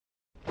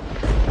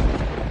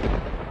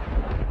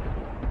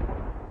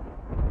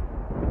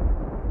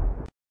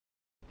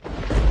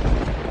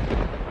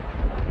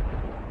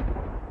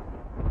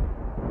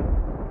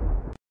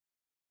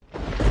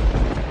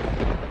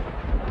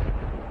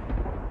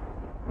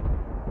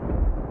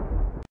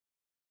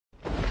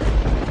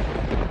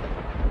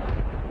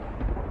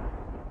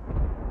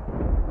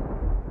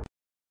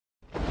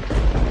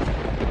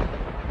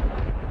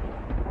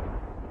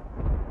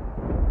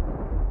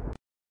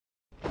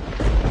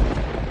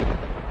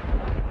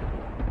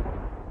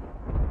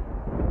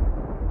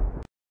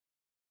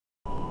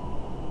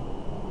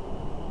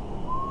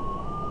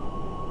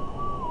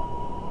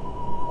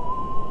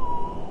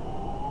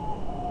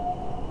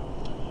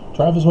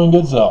Travis Wayne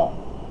Goodsell.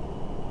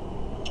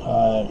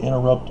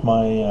 Interrupt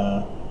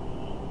my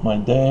my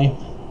day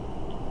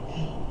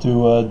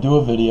to do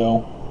a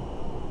video.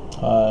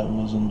 I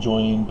was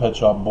enjoying Pet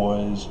Shop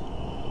Boys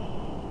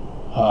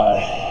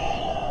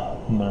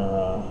and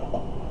their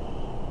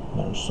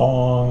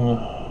song,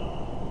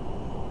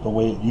 "The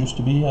Way It Used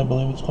to Be," I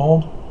believe it's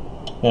called.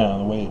 Yeah,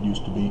 "The Way It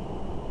Used to Be."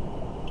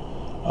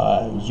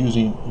 I was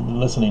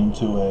listening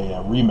to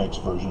a remix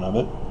version of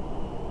it.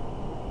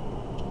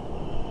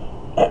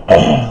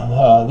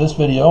 This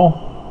video,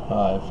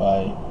 if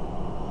I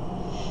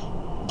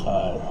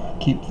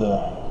keep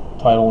the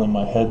title in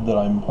my head that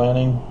I'm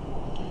planning,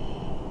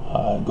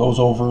 goes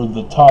over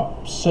the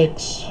top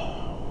 6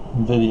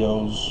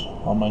 videos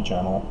on my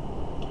channel.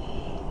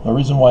 The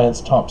reason why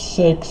it's top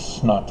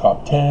 6, not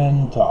top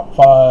 10, top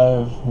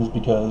 5, is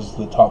because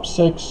the top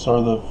 6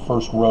 are the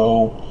first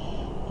row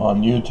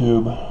on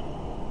YouTube,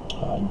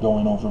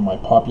 going over my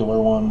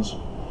popular ones,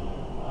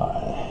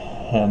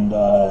 and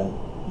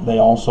they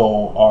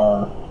also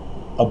are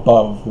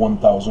above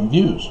 1,000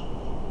 views.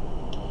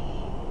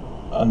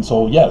 And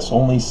so yes,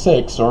 only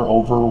 6 are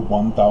over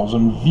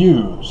 1,000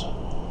 views.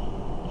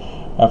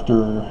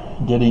 After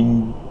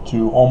getting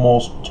to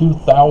almost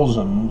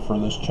 2,000 for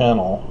this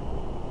channel,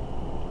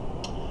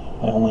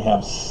 I only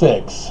have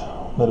 6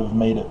 that have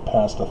made it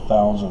past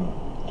 1,000.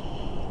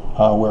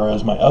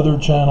 Whereas my other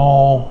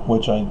channel,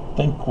 which I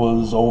think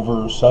was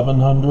over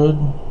 700,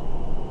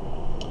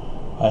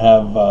 I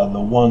have the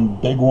one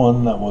big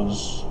one that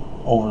was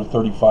over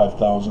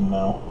 35,000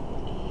 now.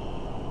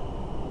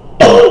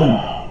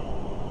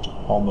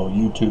 Although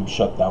YouTube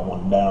shut that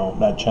one down,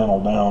 that channel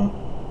down.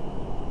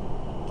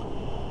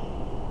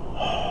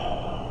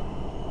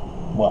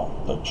 Well,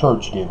 the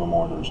church gave them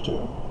orders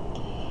to.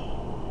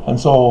 And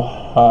so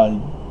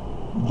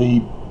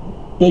the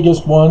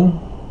biggest one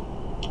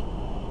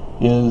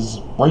is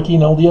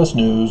breaking LDS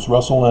news.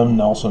 Russell M.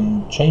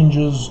 Nelson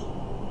changes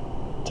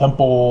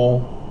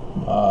temple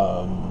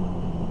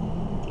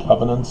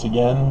covenants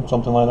again,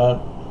 something like that.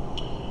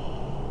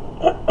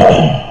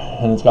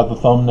 And it's got the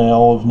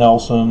thumbnail of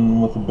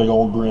Nelson with a big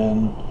old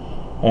grin,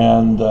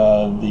 and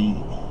the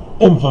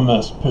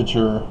infamous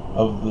picture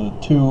of the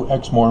 2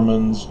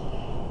 ex-Mormons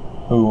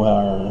who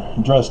are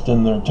dressed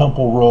in their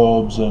temple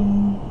robes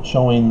and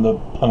showing the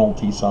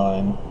penalty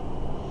sign.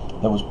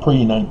 That was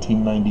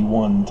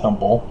pre-1991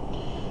 temple.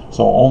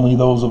 So only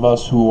those of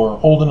us who are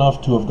old enough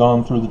to have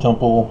gone through the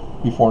temple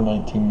before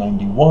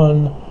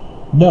 1991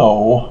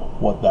 know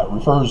what that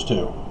refers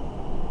to.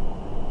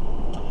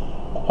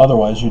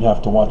 Otherwise, you'd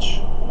have to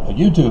watch a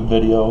YouTube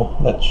video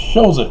that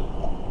shows it.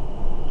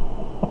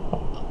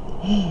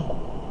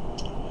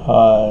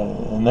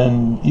 And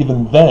then,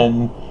 even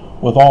then,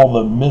 with all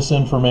the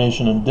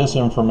misinformation and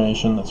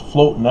disinformation that's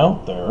floating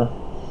out there,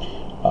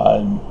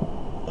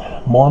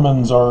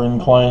 Mormons are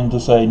inclined to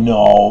say,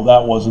 no,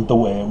 that wasn't the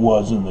way it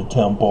was in the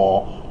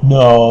temple.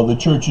 No, the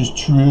church is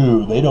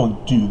true. They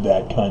don't do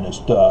that kind of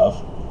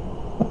stuff.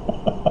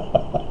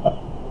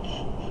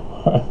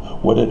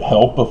 Would it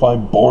help if I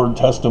bore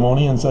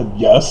testimony and said,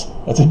 yes,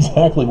 that's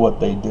exactly what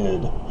they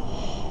did?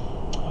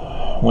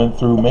 Went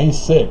through May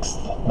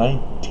 6th,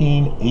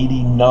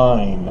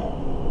 1989,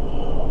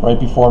 right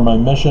before my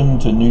mission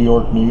to New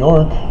York, New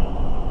York.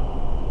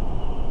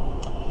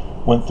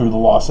 Went through the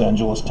Los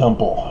Angeles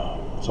temple.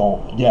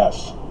 So,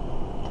 yes,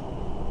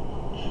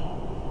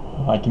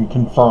 I can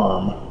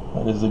confirm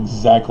that is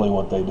exactly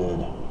what they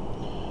did.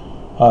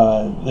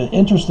 The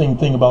interesting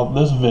thing about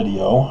this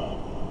video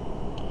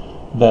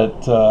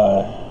that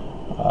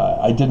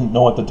I didn't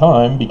know at the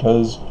time,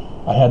 because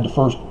I had to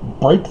first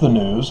break the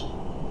news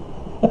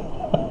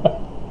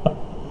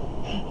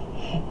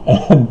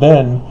and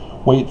then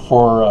wait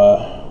for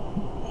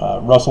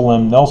Russell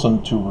M.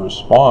 Nelson to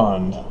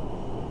respond.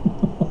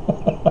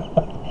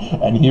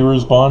 And he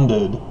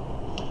responded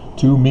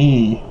to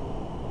me,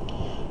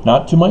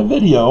 not to my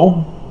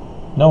video.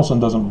 Nelson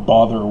doesn't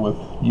bother with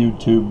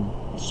YouTube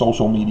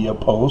social media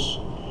posts.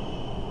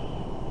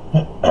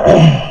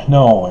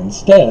 No,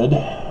 instead,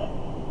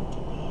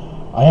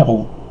 I had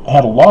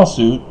a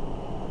lawsuit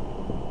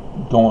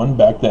going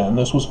back then.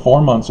 This was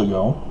 4 months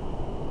ago.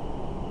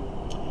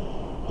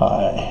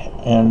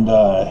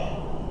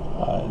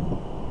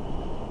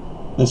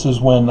 This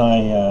is when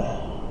I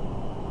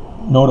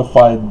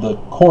notified the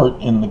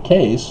court in the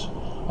case.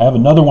 I have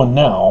another one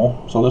now,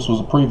 so this was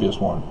a previous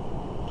one.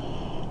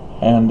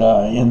 And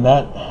in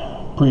that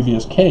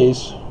previous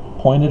case,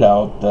 pointed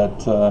out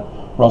that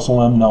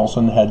Russell M.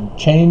 Nelson had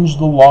changed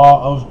the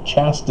law of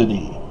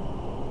chastity.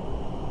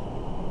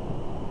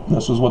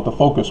 This is what the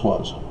focus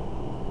was.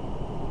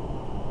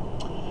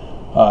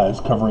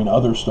 It's covering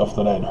other stuff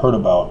that I had heard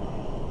about,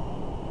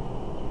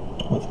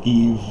 with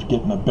Eve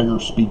getting a bigger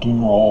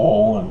speaking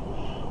role and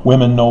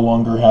women no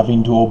longer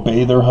having to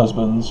obey their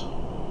husbands.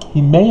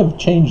 He may have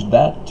changed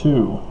that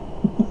too.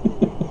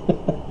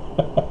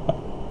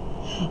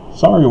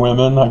 Sorry,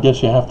 women, I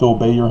guess you have to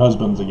obey your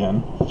husbands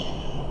again.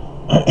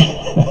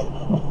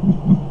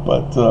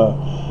 But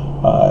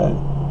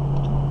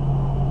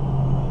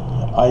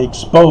I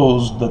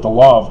exposed that the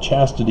law of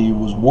chastity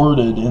was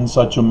worded in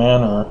such a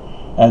manner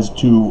as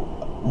to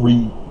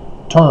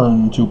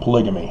return to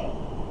polygamy.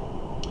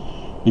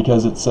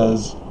 Because it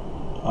says,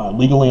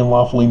 legally and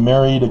lawfully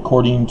married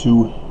according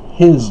to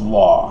his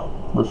law,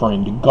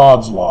 referring to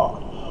God's law.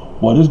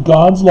 What is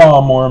God's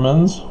law,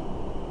 Mormons?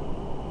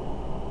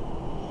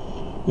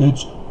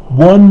 It's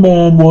one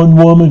man, one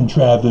woman,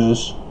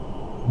 Travis.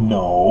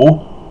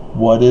 No.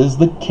 What is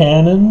the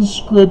canon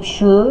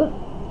scripture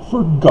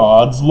for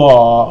God's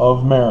law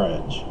of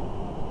marriage?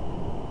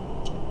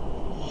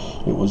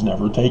 It was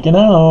never taken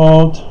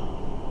out.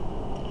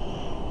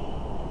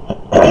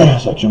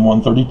 Section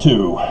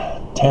 132.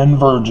 10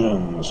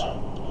 virgins.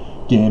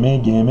 Gimme,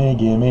 gimme,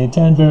 gimme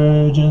 10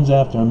 virgins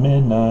after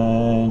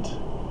midnight.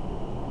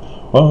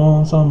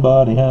 Won't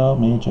somebody help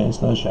me chase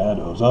the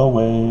shadows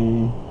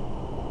away?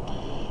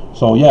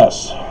 So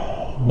yes,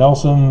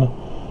 Nelson,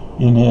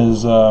 in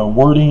his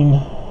wording,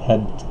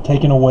 had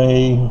taken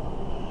away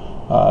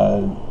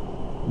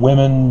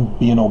women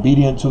being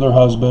obedient to their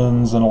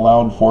husbands and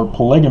allowed for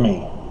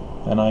polygamy.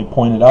 And I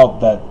pointed out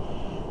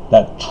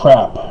that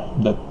trap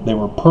that they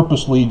were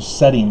purposely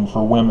setting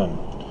for women,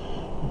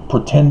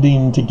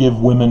 pretending to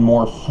give women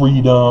more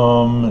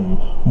freedom and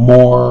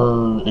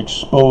more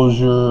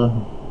exposure.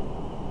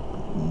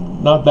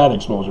 Not that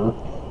exposure.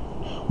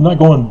 I'm not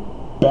going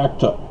back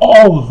to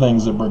all the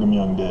things that Brigham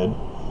Young did.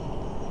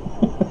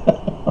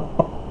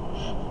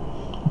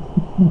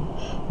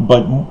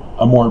 But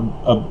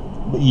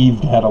Eve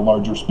had a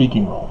larger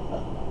speaking role.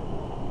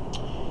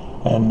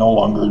 And no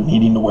longer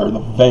needing to wear the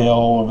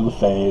veil over the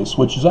face,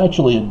 which is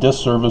actually a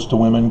disservice to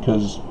women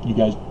because you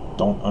guys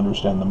don't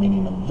understand the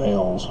meaning of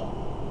veils.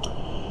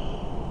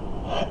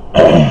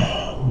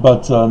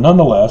 But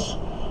nonetheless,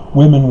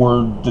 women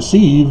were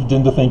deceived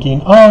into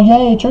thinking, oh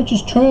yay, church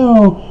is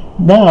true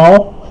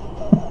now.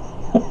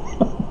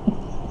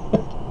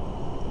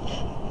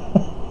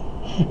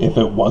 If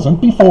it wasn't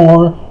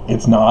before,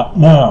 it's not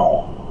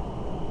now.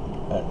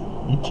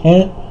 You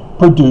can't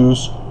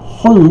produce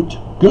fruit,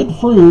 good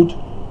fruit,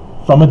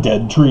 from a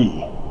dead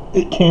tree.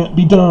 It can't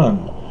be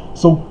done.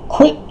 So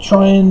quit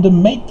trying to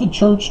make the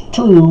church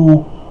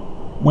true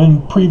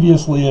when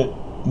previously it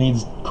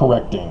needs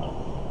correcting.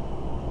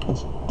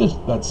 It's just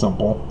that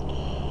simple.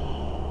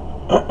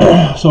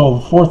 So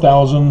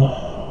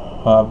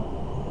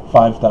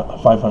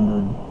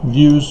 4,500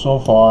 views so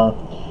far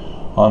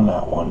on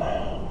that one.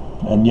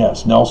 And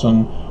yes,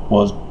 Nelson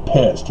was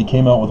pissed. He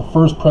came out with a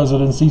first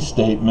presidency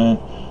statement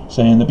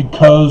saying that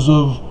because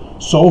of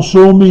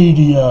social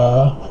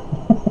media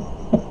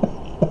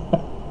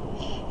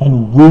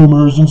and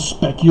rumors and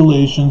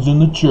speculations in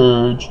the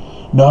church,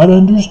 not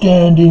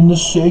understanding the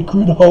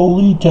sacred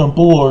holy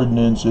temple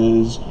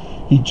ordinances,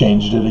 he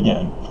changed it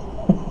again.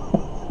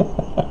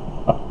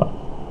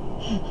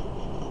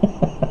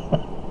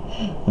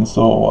 And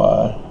so,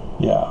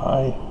 yeah,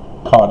 I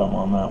caught him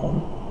on that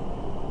one.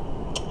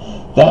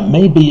 That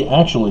may be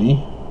actually,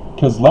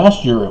 because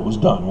last year it was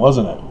done,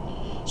 wasn't it?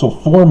 So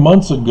 4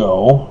 months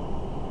ago,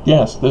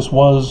 yes, this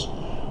was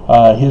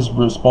his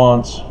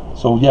response.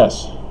 So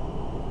yes,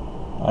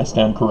 I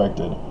stand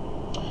corrected.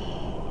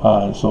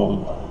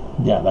 So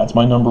yeah, that's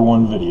my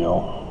 #1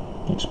 video,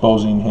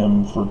 exposing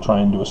him for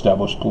trying to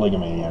establish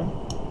polygamy again.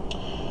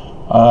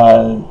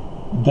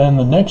 Then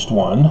the next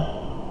one,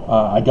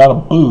 I got a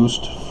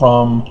boost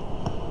from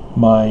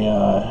my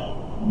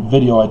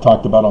video I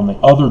talked about on the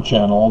other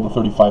channel, the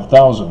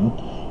 35,000,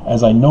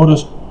 as I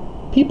noticed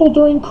people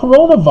during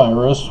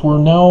coronavirus were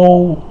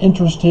now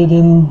interested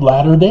in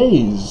latter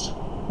days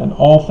and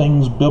all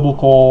things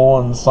biblical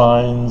and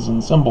signs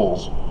and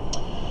symbols.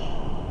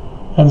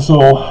 And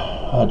so,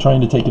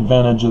 trying to take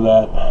advantage of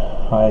that,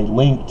 I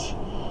linked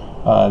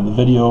the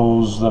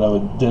videos that I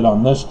did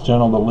on this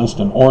channel, the list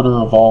in order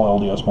of all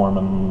LDS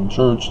Mormon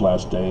Church,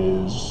 last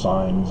days,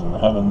 signs in the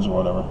heavens, or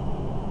whatever.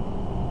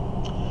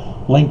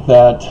 Linked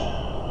that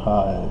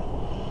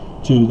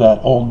to that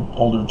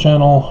older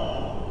channel,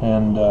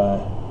 and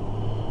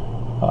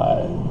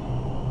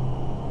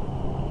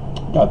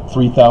got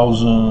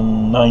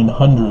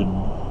 3,900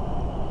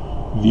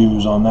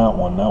 views on that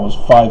one. That was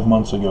 5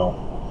 months ago.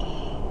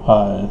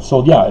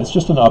 So yeah, it's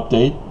just an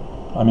update.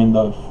 I mean,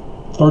 the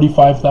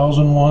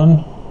 35,000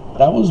 one,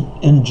 that was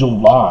in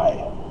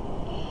July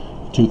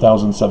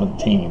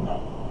 2017.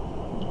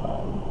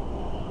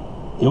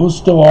 It was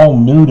still all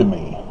new to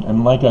me.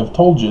 And like I've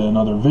told you in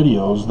other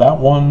videos, that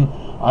one,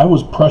 I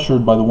was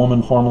pressured by the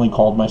woman formerly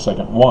called my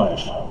second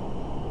wife.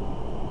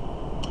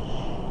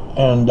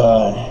 And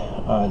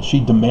she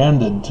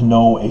demanded to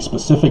know a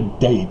specific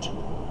date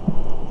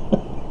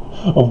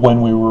of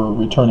when we were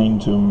returning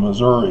to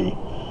Missouri.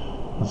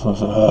 And so I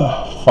said,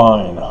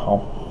 fine,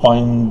 I'll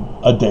find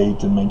a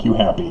date and make you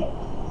happy.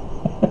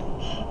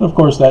 And of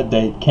course that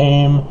date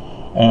came,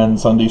 and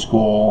Sunday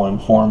school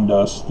informed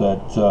us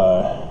that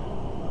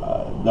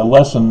the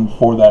lesson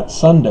for that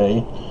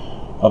Sunday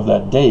of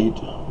that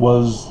date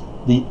was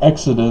the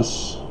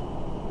exodus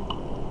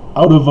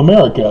out of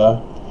America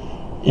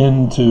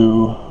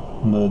into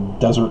the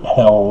desert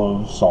hell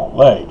of Salt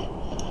Lake.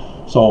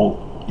 So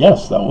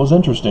yes, that was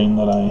interesting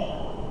that I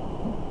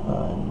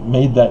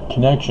made that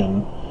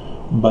connection,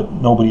 but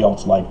nobody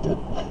else liked it.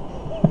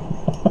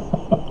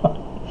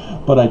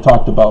 But I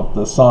talked about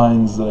the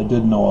signs that I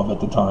did know of at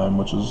the time,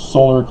 which was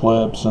solar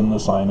eclipse and the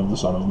sign of the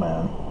Son of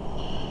Man.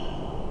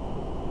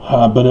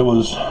 But it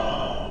was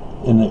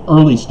in the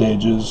early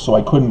stages, so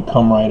I couldn't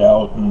come right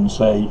out and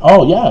say,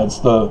 oh yeah, it's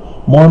the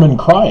Mormon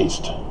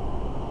Christ.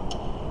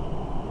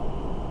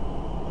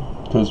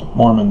 Because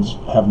Mormons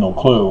have no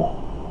clue.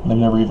 They've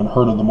never even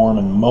heard of the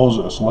Mormon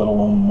Moses, let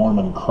alone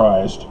Mormon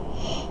Christ.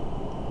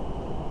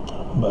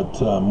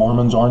 But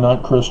Mormons are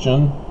not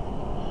Christian.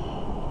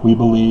 We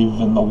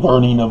believe in the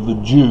learning of the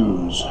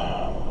Jews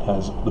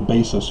as the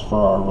basis for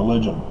our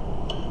religion.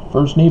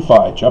 1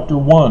 Nephi chapter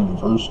 1,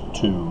 verse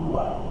 2.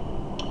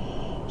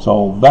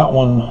 So that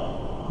one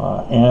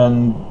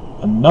and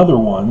another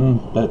one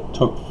that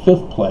took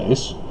 5th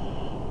place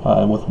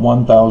with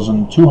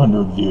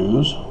 1,200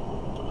 views.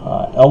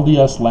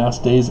 LDS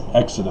Last Days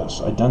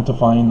Exodus,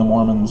 Identifying the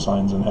Mormon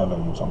Signs in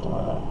Heaven, something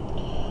like that.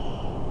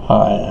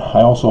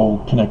 I also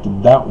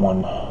connected that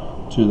one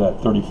to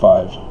that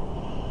 35,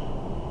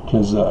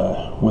 because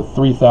with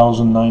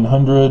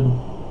 3,900,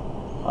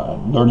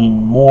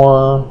 learning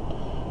more,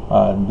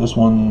 this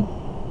one,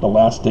 the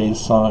Last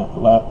Days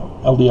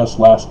LDS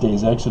Last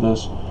Days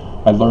Exodus,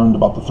 I learned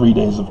about the 3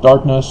 days of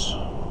darkness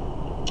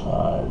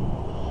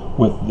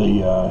with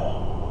the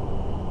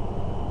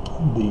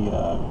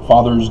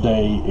Father's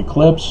Day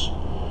eclipse,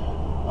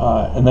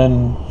 and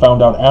then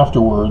found out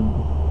afterward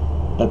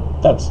that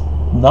that's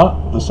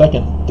not the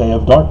second day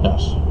of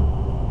darkness.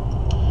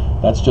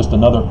 That's just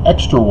another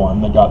extra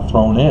one that got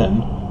thrown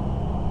in.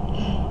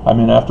 I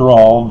mean, after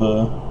all,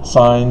 the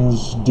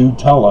signs do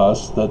tell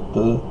us that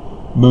the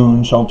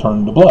moon shall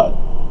turn to blood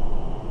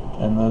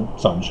and the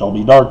sun shall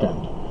be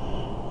darkened.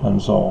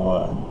 And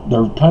so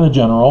they're kind of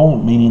general,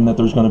 meaning that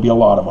there's going to be a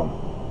lot of them.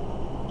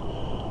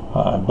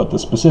 But the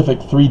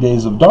specific 3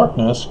 days of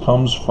darkness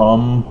comes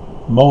from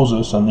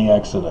Moses and the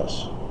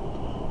Exodus.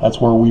 That's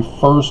where we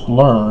first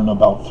learn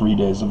about 3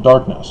 days of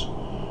darkness.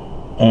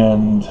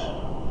 And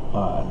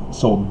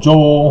so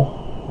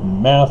Joel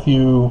and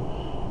Matthew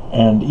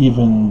and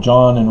even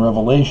John in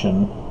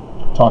Revelation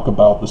talk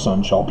about the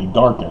sun shall be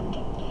darkened,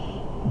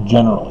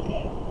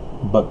 generally.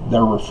 But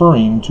they're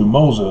referring to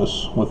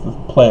Moses with the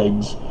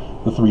plagues,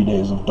 the 3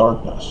 days of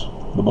darkness.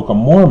 The Book of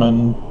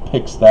Mormon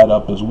picks that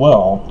up as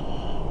well,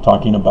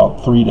 talking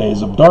about 3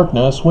 days of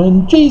darkness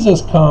when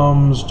Jesus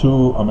comes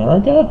to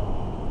America.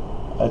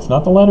 It's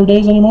not the latter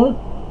days anymore?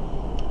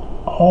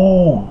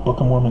 Oh, Book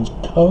of Mormon's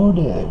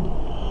coded.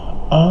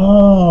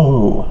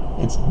 Oh,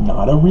 it's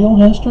not a real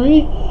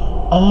history?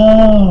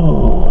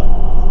 Oh.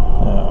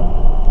 Yeah.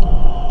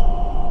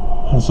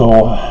 And so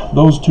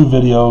those two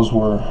videos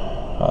were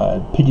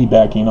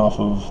piggybacking off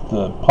of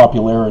the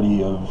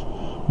popularity of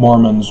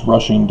Mormons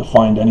rushing to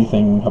find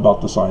anything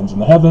about the signs in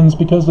the heavens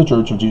because the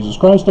Church of Jesus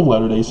Christ of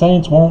Latter-day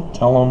Saints won't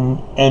tell them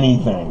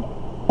anything.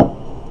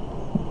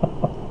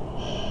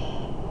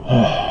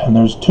 And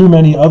there's too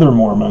many other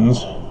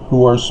Mormons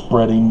who are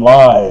spreading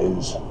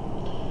lies,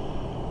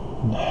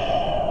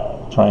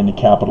 trying to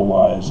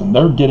capitalize, and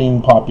they're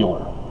getting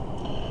popular.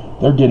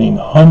 They're getting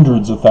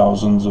hundreds of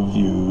thousands of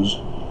views,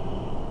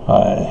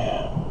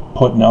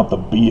 putting out the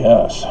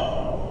BS,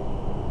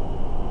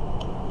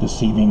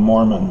 deceiving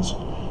Mormons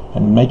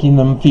and making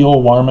them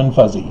feel warm and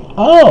fuzzy.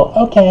 Oh,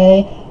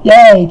 okay,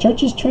 yay,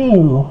 church is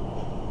true.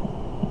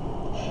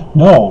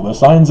 No, the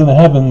signs in the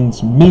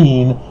heavens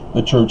mean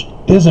the church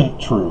isn't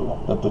true,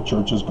 that the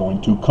church is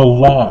going to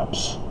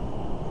collapse.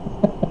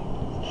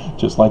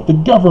 Just like the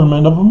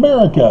government of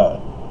America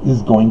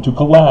is going to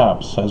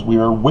collapse, as we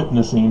are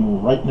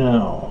witnessing right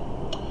now.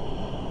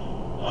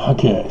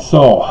 Okay,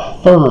 so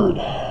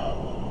third,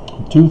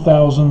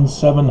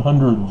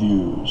 2,700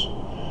 views.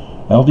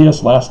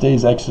 LDS Last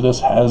Days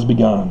Exodus has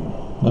begun.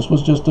 This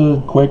was just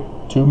a quick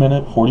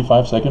 2-minute,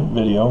 45-second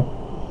video.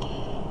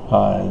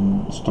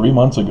 It's 3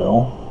 months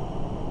ago.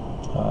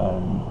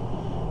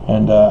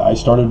 And I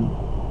started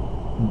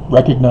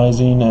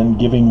recognizing and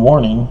giving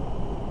warning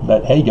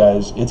that, hey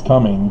guys, it's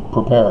coming,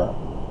 prepare.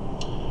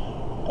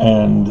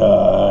 And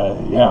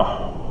yeah,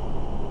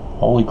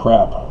 holy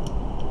crap.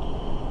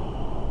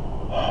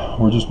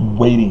 We're just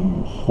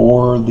waiting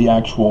for the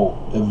actual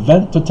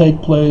event to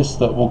take place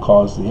that will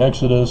cause the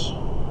Exodus.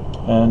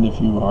 And if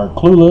you are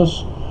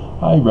clueless,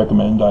 I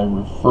recommend I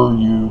refer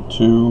you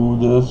to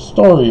the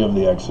story of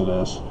the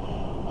Exodus,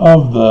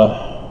 of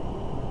the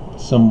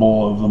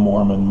symbol of the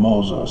Mormon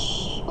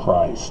Moses,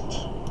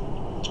 Christ,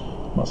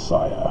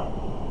 Messiah,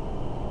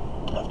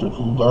 after the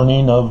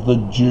learning of the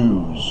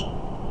Jews.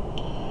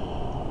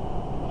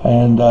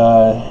 And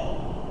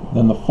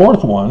then the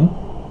fourth one,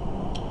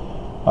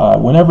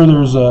 whenever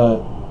there's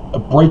a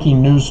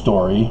breaking news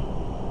story,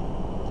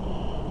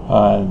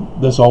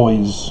 this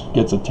always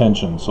gets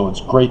attention, so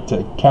it's great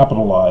to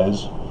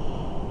capitalize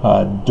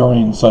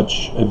during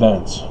such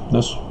events.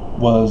 This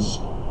was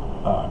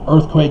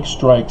earthquake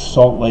strikes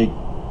Salt Lake,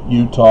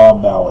 Utah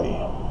Valley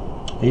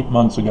 8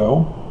 months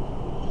ago.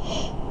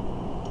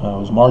 It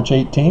was March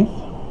 18th,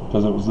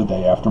 because it was the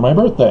day after my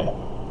birthday.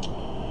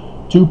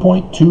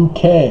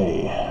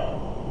 2.2K.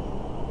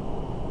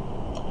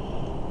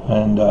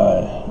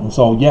 And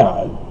so,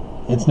 yeah,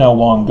 it's now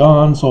long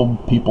gone, so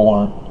people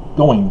aren't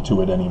going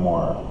to it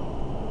anymore.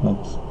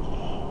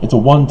 It's a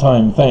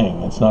one-time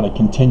thing. It's not a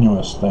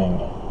continuous thing,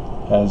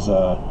 as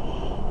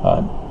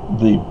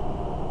the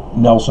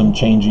Nelson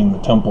changing the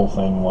temple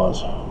thing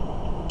was.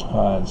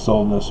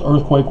 So this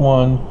earthquake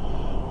one,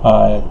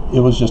 it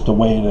was just a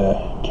way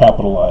to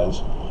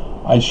capitalize.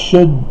 I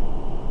should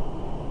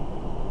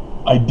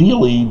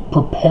ideally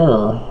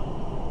prepare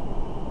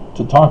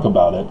to talk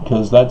about it,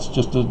 because that's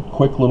just a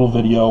quick little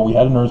video. We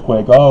had an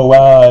earthquake. Oh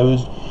wow, I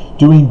was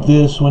doing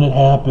this when it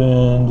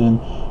happened, and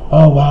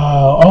oh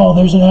wow, oh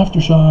there's an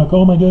aftershock,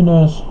 oh my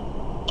goodness.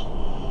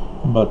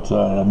 But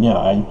yeah,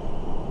 I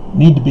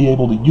need to be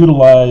able to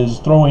utilize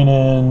throwing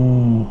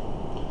in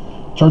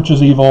church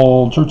is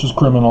evil, church is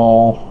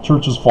criminal,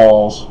 church is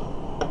false,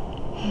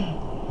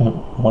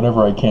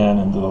 whatever I can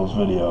into those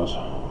videos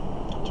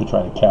to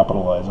try to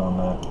capitalize on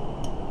that.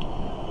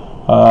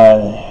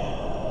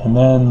 And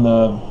then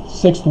the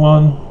sixth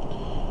one,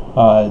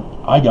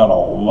 I got a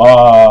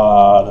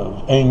lot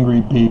of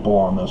angry people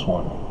on this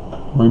one.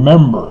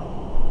 Remember,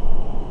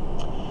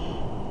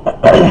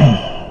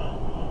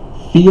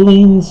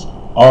 feelings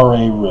are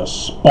a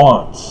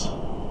response.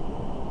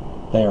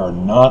 They are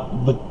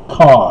not the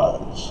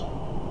cause.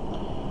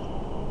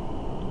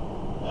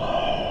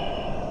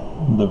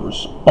 The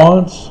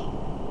response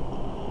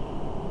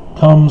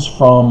comes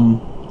from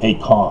a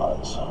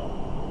cause.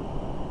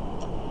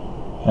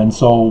 And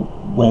so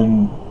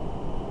when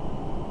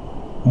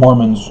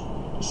Mormons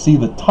see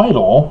the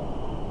title,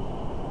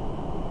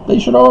 they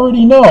should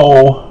already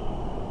know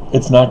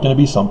it's not going to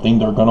be something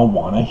they're going to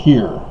want to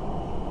hear.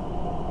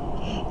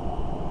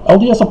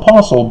 LDS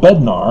Apostle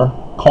Bednar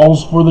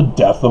calls for the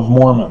death of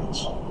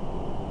Mormons.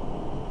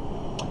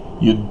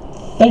 You'd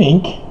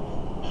think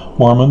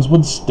Mormons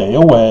would stay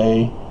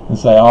away and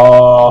say,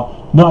 "Ah,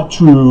 not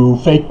true,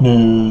 fake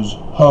news,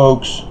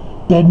 hoax.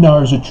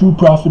 Bednar is a true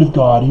prophet of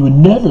God. He would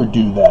never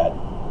do that."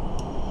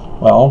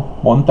 Well,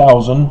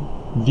 1,000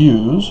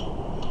 views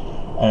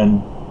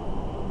and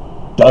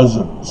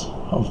dozens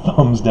of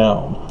thumbs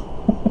down.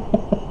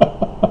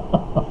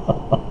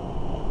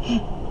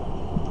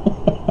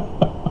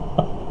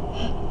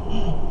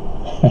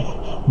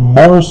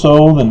 More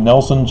so than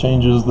Nelson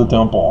changes the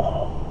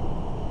temple.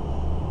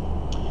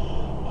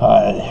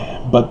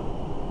 But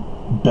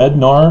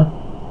Bednar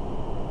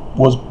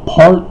was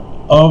part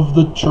of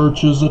the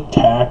church's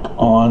attack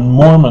on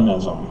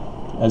Mormonism,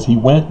 as he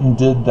went and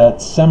did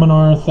that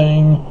seminar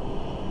thing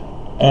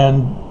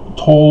and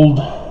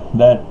told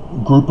that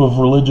group of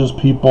religious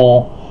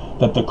people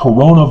that the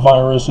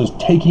coronavirus is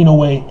taking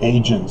away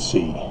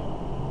agency,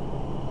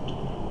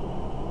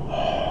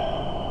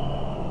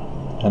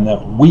 and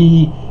that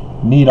we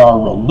need our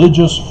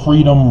religious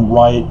freedom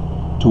right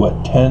to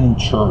attend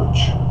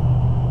church.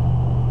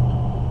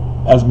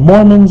 As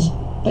Mormons,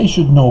 they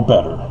should know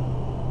better.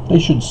 They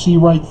should see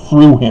right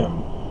through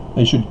him.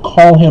 They should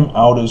call him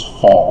out as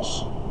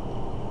false.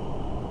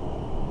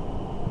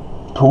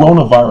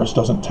 Coronavirus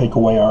doesn't take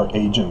away our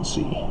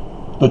agency.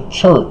 The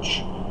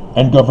church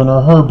and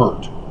Governor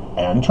Herbert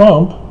and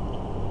Trump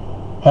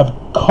have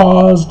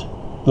caused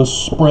the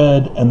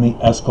spread and the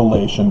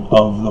escalation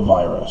of the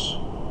virus.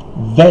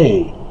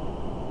 They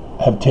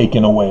have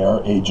taken away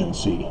our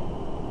agency.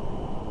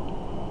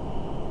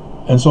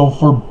 And so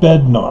for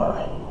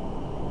Bednar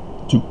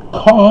to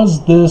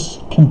cause this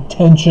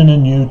contention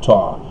in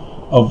Utah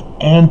of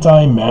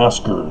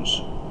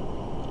anti-maskers,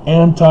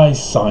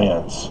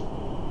 anti-science,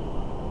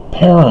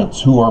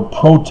 parents who are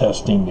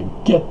protesting to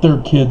get their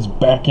kids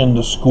back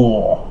into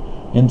school,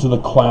 into the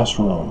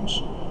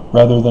classrooms,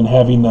 rather than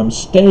having them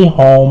stay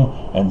home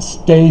and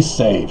stay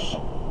safe,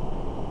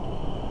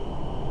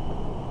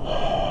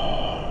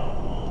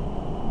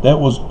 that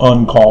was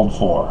uncalled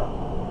for.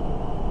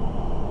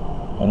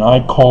 And I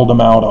called them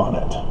out on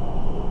it.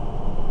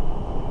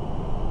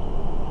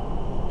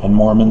 And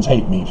Mormons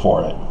hate me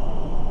for it,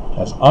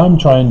 as I'm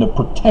trying to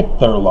protect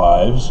their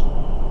lives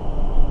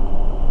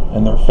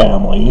and their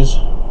families,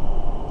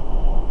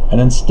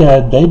 and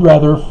instead they'd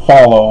rather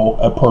follow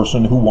a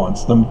person who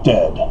wants them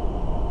dead.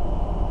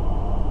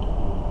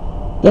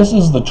 This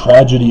is the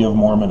tragedy of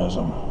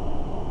Mormonism.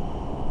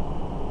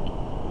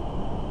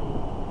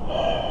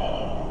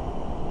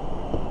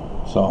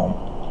 So,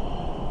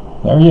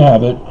 there you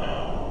have it.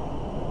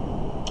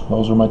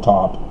 Those are my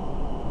top.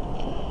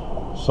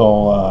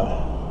 So,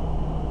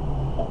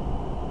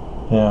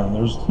 yeah,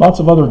 there's lots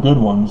of other good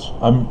ones.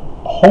 I'm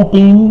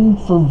hoping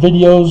for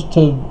videos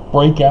to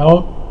break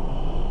out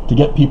to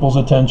get people's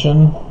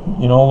attention,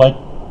 you know, like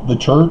the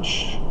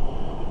church,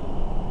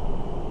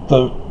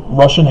 the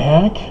Russian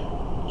hack.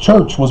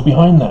 Church was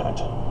behind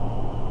that.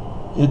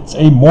 It's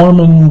a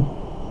Mormon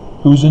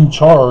who's in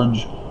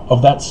charge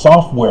of that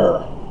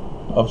software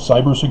of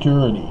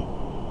cybersecurity,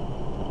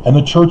 and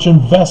the church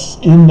invests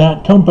in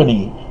that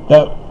company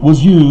that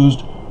was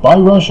used by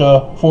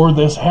Russia for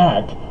this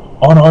hack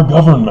on our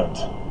government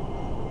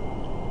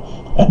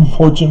and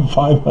Fortune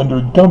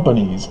 500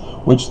 companies,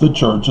 which the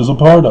church is a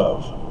part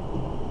of.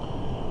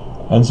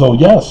 And so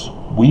yes,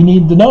 we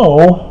need to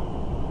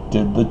know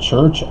Did the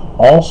church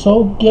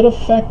also get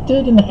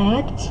affected and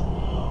hacked?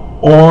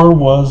 Or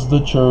was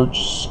the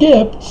church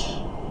skipped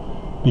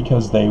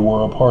because they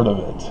were a part of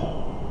it?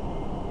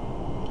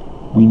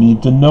 We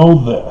need to know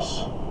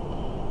this.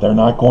 They're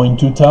not going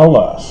to tell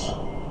us.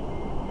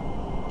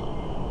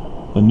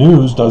 The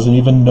news doesn't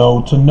even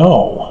know to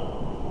know.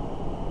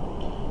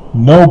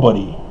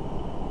 Nobody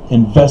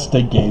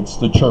investigates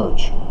the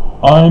church.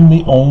 I'm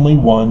the only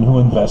one who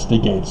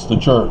investigates the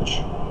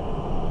church.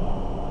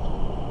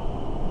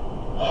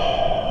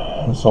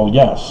 And so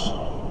yes,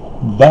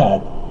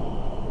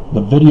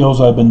 the videos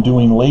I've been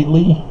doing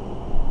lately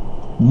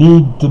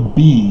need to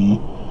be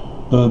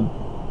the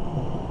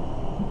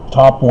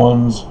top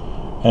ones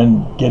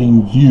and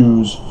getting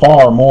views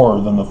far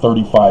more than the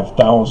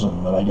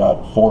 35,000 that I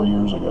got 4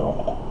 years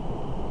ago.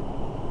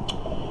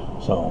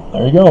 So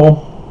there you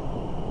go.